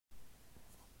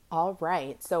All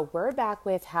right, so we're back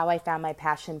with How I Found My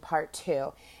Passion Part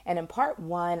 2. And in Part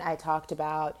 1, I talked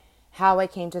about how I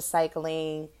came to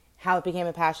cycling, how it became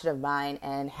a passion of mine,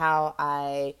 and how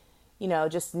I,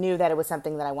 just knew that it was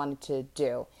something that I wanted to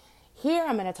do. Here,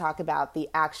 I'm going to talk about the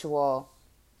actual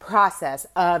process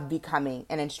of becoming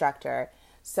an instructor.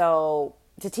 So,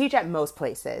 to teach at most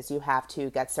places, you have to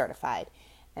get certified.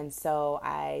 And so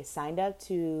I signed up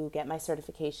to get my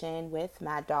certification with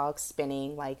Mad Dog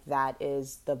Spinning. Like, that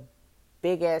is the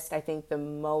biggest, I think the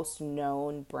most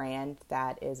known brand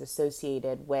that is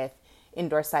associated with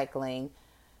indoor cycling.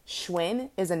 Schwinn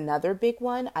is another big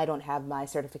one. I don't have my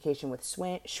certification with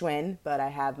Schwinn, but I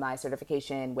have my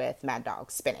certification with Mad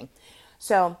Dog Spinning.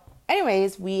 So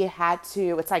anyways,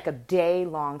 it's like a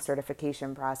day-long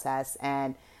certification process,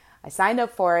 and I signed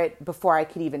up for it before I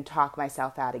could even talk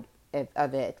myself out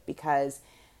of it, because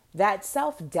that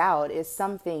self-doubt is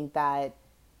something that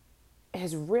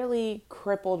has really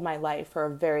crippled my life for a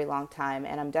very long time,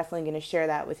 and I'm definitely going to share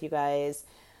that with you guys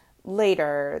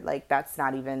later. Like, that's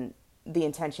not even the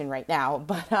intention right now,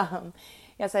 but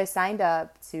yes, I signed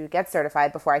up to get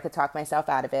certified before I could talk myself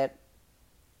out of it,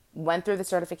 went through the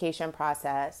certification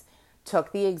process,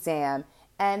 took the exam,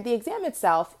 and the exam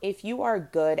itself, if you are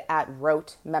good at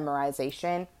rote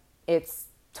memorization, it's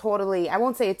totally, I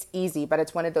won't say it's easy, but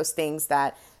it's one of those things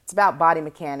that it's about body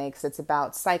mechanics, it's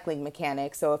about cycling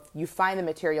mechanics. So if you find the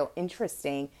material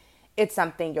interesting, it's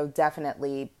something you'll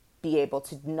definitely be able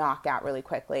to knock out really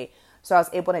quickly. So I was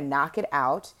able to knock it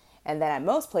out. And then at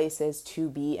most places, to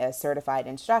be a certified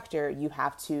instructor, you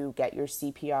have to get your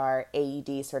CPR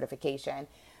AED certification.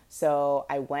 So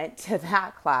I went to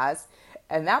that class,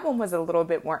 and that one was a little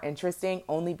bit more interesting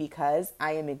only because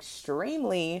I am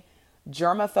extremely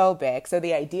germophobic. So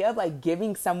the idea of like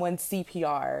giving someone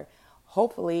CPR,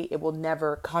 hopefully it will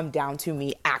never come down to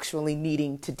me actually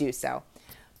needing to do so.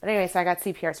 But anyway, so I got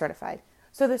CPR certified.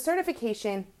 So the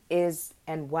certification is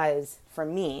and was, for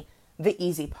me, the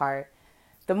easy part.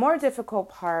 The more difficult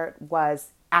part was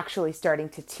actually starting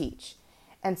to teach.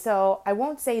 And so I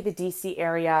won't say the DC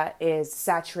area is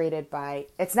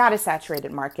it's not a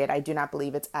saturated market. I do not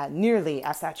believe it's nearly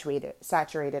as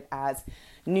saturated as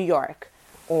New York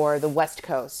or the West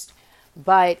Coast.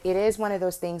 But it is one of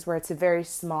those things where it's a very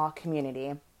small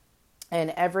community,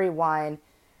 and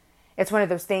it's one of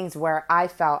those things where I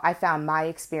found my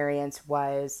experience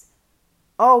was,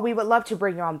 oh, we would love to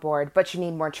bring you on board, but you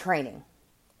need more training.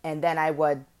 And then I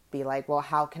would be like, well,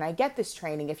 how can I get this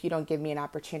training if you don't give me an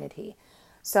opportunity?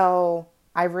 So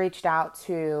I reached out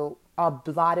to a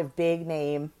lot of big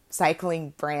name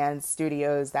cycling brands,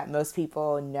 studios that most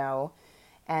people know,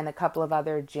 and a couple of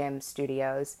other gym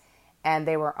studios. And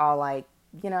they were all like,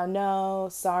 no,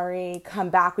 sorry, come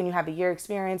back when you have a year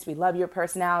experience. We love your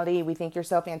personality. We think you're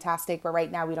so fantastic, but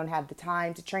right now we don't have the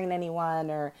time to train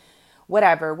anyone or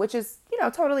whatever, which is,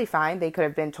 totally fine. They could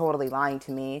have been totally lying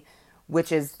to me,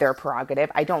 which is their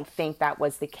prerogative. I don't think that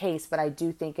was the case, but I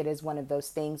do think it is one of those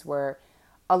things where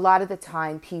a lot of the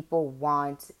time people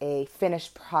want a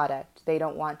finished product. They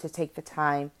don't want to take the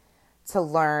time to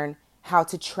learn how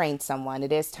to train someone.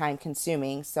 It is time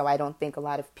consuming, so I don't think a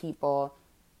lot of people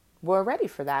were ready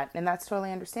for that, and that's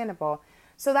totally understandable.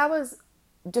 So that was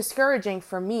discouraging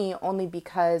for me only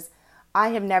because I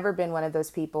have never been one of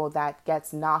those people that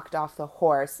gets knocked off the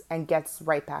horse and gets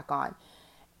right back on.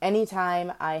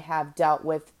 Anytime I have dealt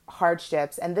with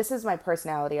hardships, and this is my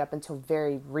personality up until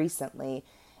very recently,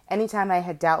 anytime I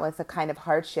had dealt with a kind of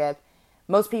hardship,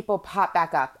 most people pop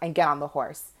back up and get on the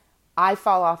horse. I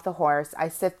fall off the horse, I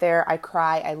sit there, I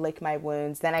cry, I lick my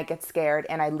wounds, then I get scared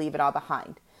and I leave it all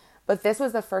behind. But this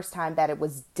was the first time that it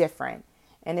was different.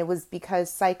 And it was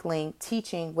because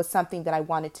teaching was something that I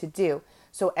wanted to do.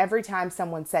 So every time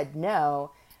someone said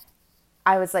no,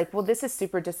 I was like, well, this is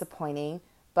super disappointing,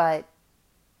 but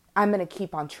I'm going to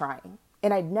keep on trying.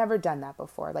 And I'd never done that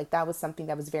before. Like, that was something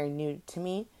that was very new to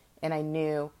me. And I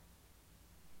knew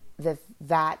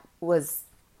that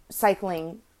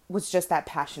cycling was just that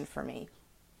passion for me.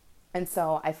 And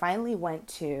so I finally went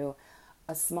to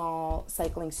a small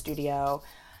cycling studio,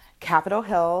 Capitol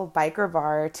Hill Biker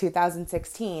Bar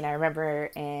 2016. I remember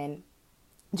in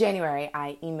January,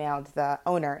 I emailed the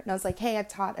owner and I was like, hey, I've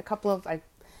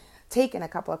taken a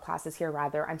couple of classes here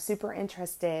rather. I'm super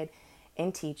interested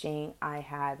in teaching. I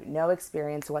have no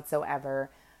experience whatsoever,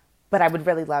 but I would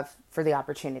really love for the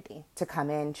opportunity to come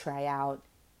in, try out,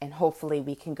 and hopefully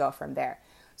we can go from there.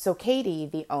 So Katie,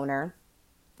 the owner,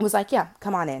 was like, yeah,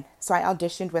 come on in. So I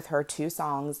auditioned with her 2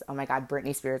 songs. Oh my God,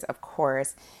 Britney Spears, of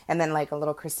course. And then like a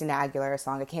little Christina Aguilera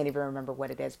song. I can't even remember what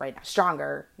it is right now.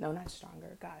 Stronger. No, not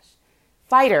Stronger. Gosh.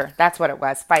 Fighter. That's what it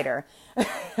was. Fighter. I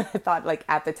thought like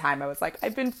at the time I was like,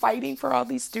 I've been fighting for all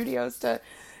these studios to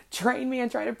train me and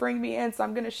try to bring me in. So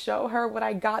I'm going to show her what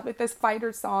I got with this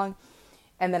Fighter song.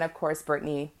 And then of course,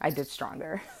 Britney, I did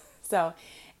Stronger. So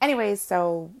anyways,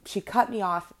 so she cut me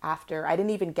off after I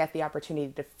didn't even get the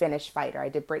opportunity to finish Fighter. I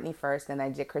did Britney first and then I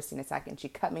did Christina second. She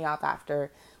cut me off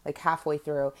after like halfway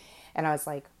through. And I was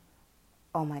like,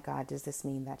 oh my God, does this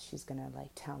mean that she's going to like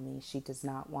tell me she does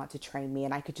not want to train me?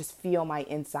 And I could just feel my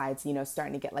insides,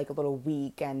 starting to get like a little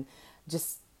weak and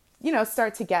just,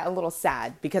 start to get a little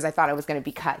sad because I thought I was going to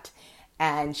be cut.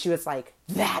 And she was like,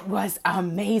 that was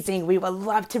amazing. We would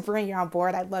love to bring you on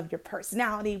board. I love your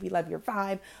personality. We love your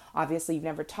vibe. Obviously, you've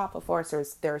never taught before. So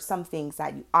there are some things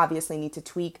that you obviously need to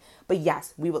tweak. But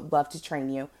yes, we would love to train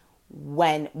you.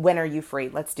 When are you free?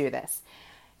 Let's do this.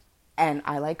 And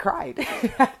I like cried.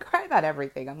 I cry about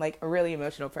everything. I'm like a really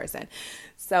emotional person.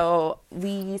 So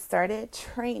we started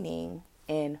training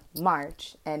in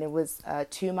March and it was a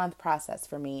 2-month process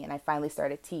for me. And I finally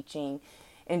started teaching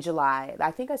in July.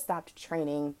 I think I stopped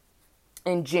training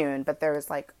in June, but there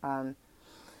was like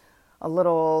a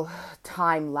little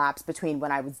time lapse between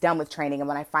when I was done with training and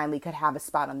when I finally could have a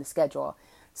spot on the schedule.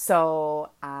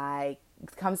 So it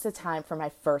comes the time for my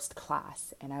first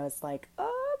class and I was like, oh,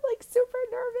 I'm like super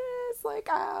nervous. Like,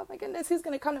 oh my goodness, who's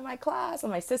going to come to my class?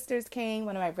 Well, my sisters came.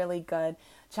 One of my really good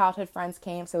childhood friends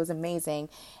came. So it was amazing.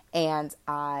 And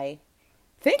I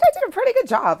think I did a pretty good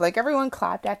job. Like everyone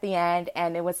clapped at the end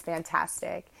and it was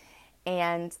fantastic.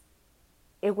 And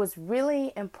it was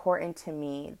really important to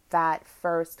me, that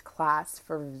first class,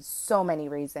 for so many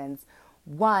reasons.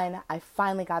 One, I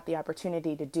finally got the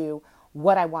opportunity to do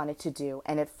what I wanted to do.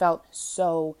 And it felt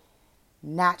so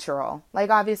natural.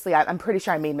 Like obviously I'm pretty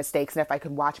sure I made mistakes. And if I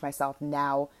could watch myself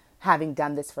now, having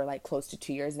done this for like close to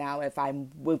 2 years now, if I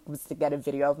was to get a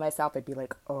video of myself, I'd be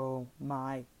like, oh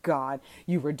my God,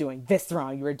 you were doing this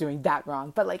wrong. You were doing that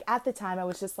wrong. But like at the time I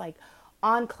was just like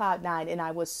on cloud nine and I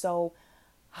was so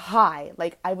high.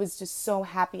 Like I was just so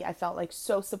happy. I felt like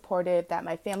so supportive that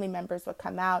my family members would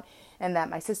come out and that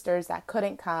my sisters that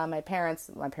couldn't come, my parents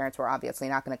were obviously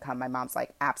not going to come. My mom's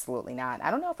like, absolutely not.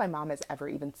 I don't know if my mom has ever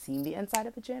even seen the inside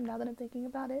of a gym now that I'm thinking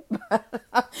about it.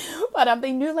 But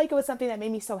they knew like it was something that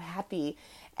made me so happy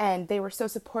and they were so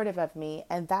supportive of me.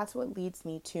 And that's what leads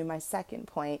me to my second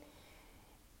point.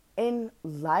 In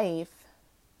life,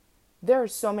 there are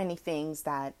so many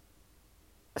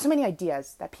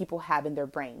ideas that people have in their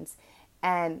brains.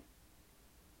 And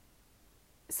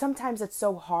sometimes it's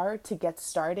so hard to get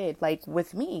started, like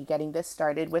with me getting this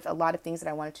started with a lot of things that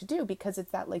I wanted to do, because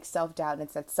it's that like self-doubt and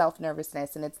it's that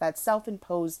self-nervousness and it's that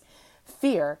self-imposed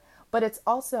fear. But it's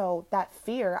also that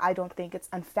fear, I don't think it's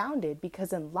unfounded,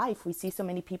 because in life we see so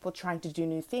many people trying to do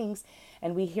new things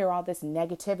and we hear all this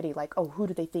negativity like, oh, who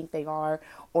do they think they are?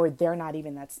 Or they're not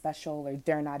even that special, or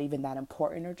they're not even that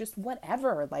important, or just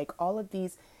whatever. Like all of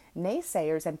these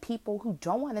naysayers and people who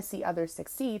don't want to see others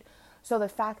succeed. So the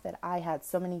fact that I had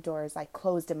so many doors like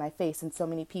closed in my face and so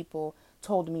many people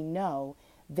told me no,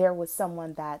 there was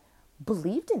someone that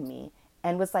believed in me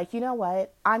and was like, you know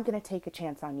what, I'm going to take a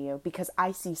chance on you because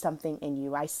I see something in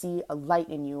you. I see a light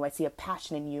in you. I see a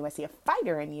passion in you. I see a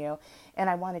fighter in you. And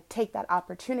I want to take that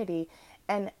opportunity.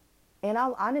 And in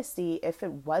all honesty, if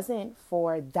it wasn't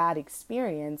for that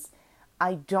experience,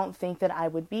 I don't think that I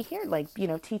would be here, like,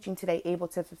 teaching today, able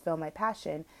to fulfill my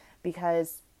passion,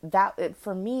 because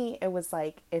for me, it was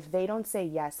like, if they don't say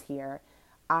yes here,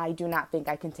 I do not think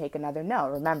I can take another no.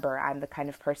 Remember, I'm the kind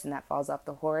of person that falls off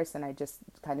the horse and I just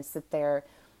kind of sit there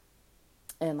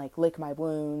and like lick my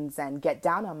wounds and get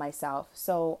down on myself.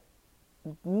 So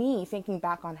me thinking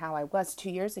back on how I was 2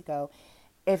 years ago,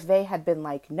 if they had been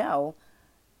like, no,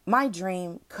 my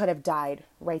dream could have died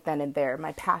right then and there.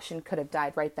 My passion could have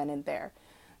died right then and there.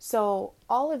 So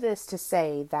all of this to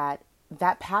say that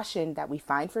passion that we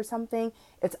find for something,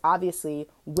 it's obviously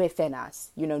within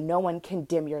us. No one can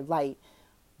dim your light.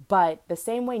 But the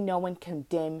same way no one can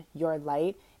dim your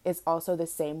light is also the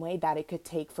same way that it could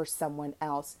take for someone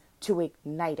else to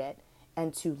ignite it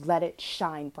and to let it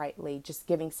shine brightly, just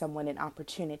giving someone an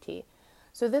opportunity.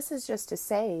 So this is just to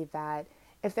say that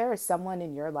if there is someone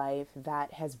in your life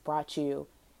that has brought you,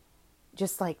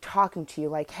 just like talking to you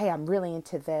like, hey, I'm really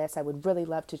into this, I would really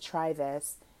love to try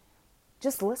this,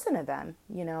 just listen to them.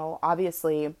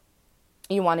 Obviously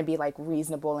you want to be like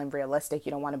reasonable and realistic.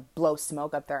 You don't want to blow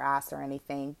smoke up their ass or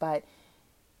anything, but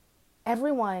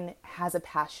everyone has a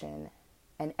passion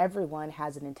and everyone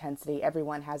has an intensity.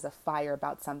 Everyone has a fire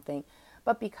about something,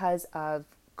 but because of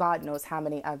God knows how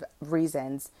many of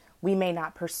reasons, we may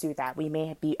not pursue that. We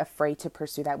may be afraid to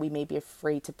pursue that. We may be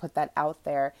afraid to put that out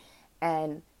there.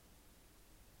 And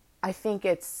I think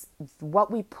it's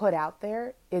what we put out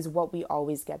there is what we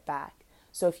always get back.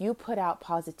 So if you put out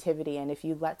positivity and if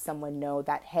you let someone know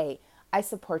that, hey, I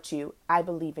support you, I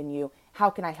believe in you, how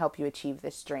can I help you achieve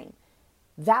this dream?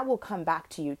 That will come back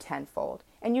to you tenfold.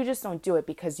 And you just don't do it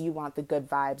because you want the good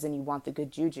vibes and you want the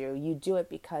good juju. You do it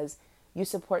because you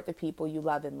support the people you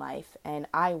love in life. And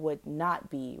I would not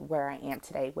be where I am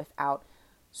today without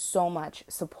so much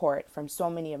support from so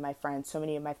many of my friends, so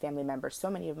many of my family members, so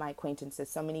many of my acquaintances,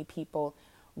 so many people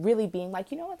really being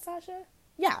like, you know what, Sasha?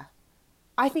 Yeah,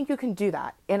 I think you can do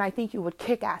that. And I think you would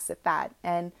kick ass at that.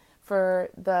 And for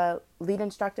the lead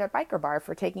instructor at Biker Bar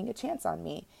for taking a chance on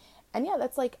me. And yeah,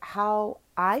 that's like how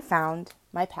I found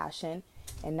my passion,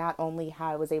 and not only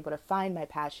how I was able to find my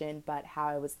passion, but how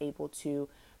I was able to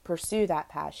pursue that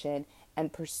passion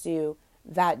and pursue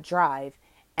that drive.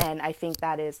 And I think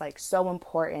that is like so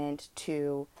important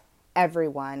to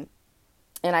everyone.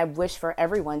 And I wish for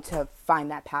everyone to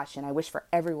find that passion. I wish for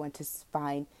everyone to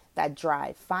find that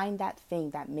drive. Find that thing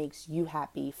that makes you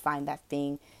happy. Find that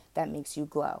thing that makes you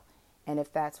glow. And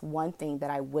if that's one thing that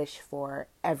I wish for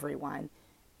everyone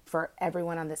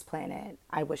on this planet,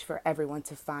 I wish for everyone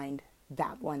to find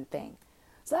that one thing.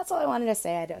 So that's all I wanted to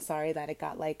say. Sorry that it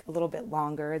got like a little bit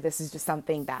longer. This is just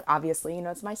something that obviously,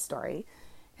 it's my story.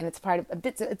 And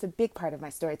it's a big part of my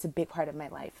story. It's a big part of my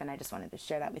life. And I just wanted to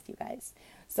share that with you guys.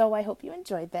 So I hope you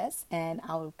enjoyed this, and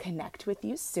I'll connect with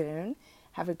you soon.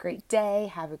 Have a great day.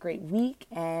 Have a great week.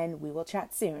 And we will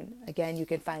chat soon. Again, you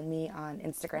can find me on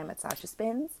Instagram at Sasha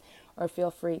Spins, or feel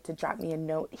free to drop me a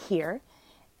note here,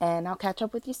 and I'll catch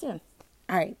up with you soon.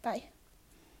 All right. Bye.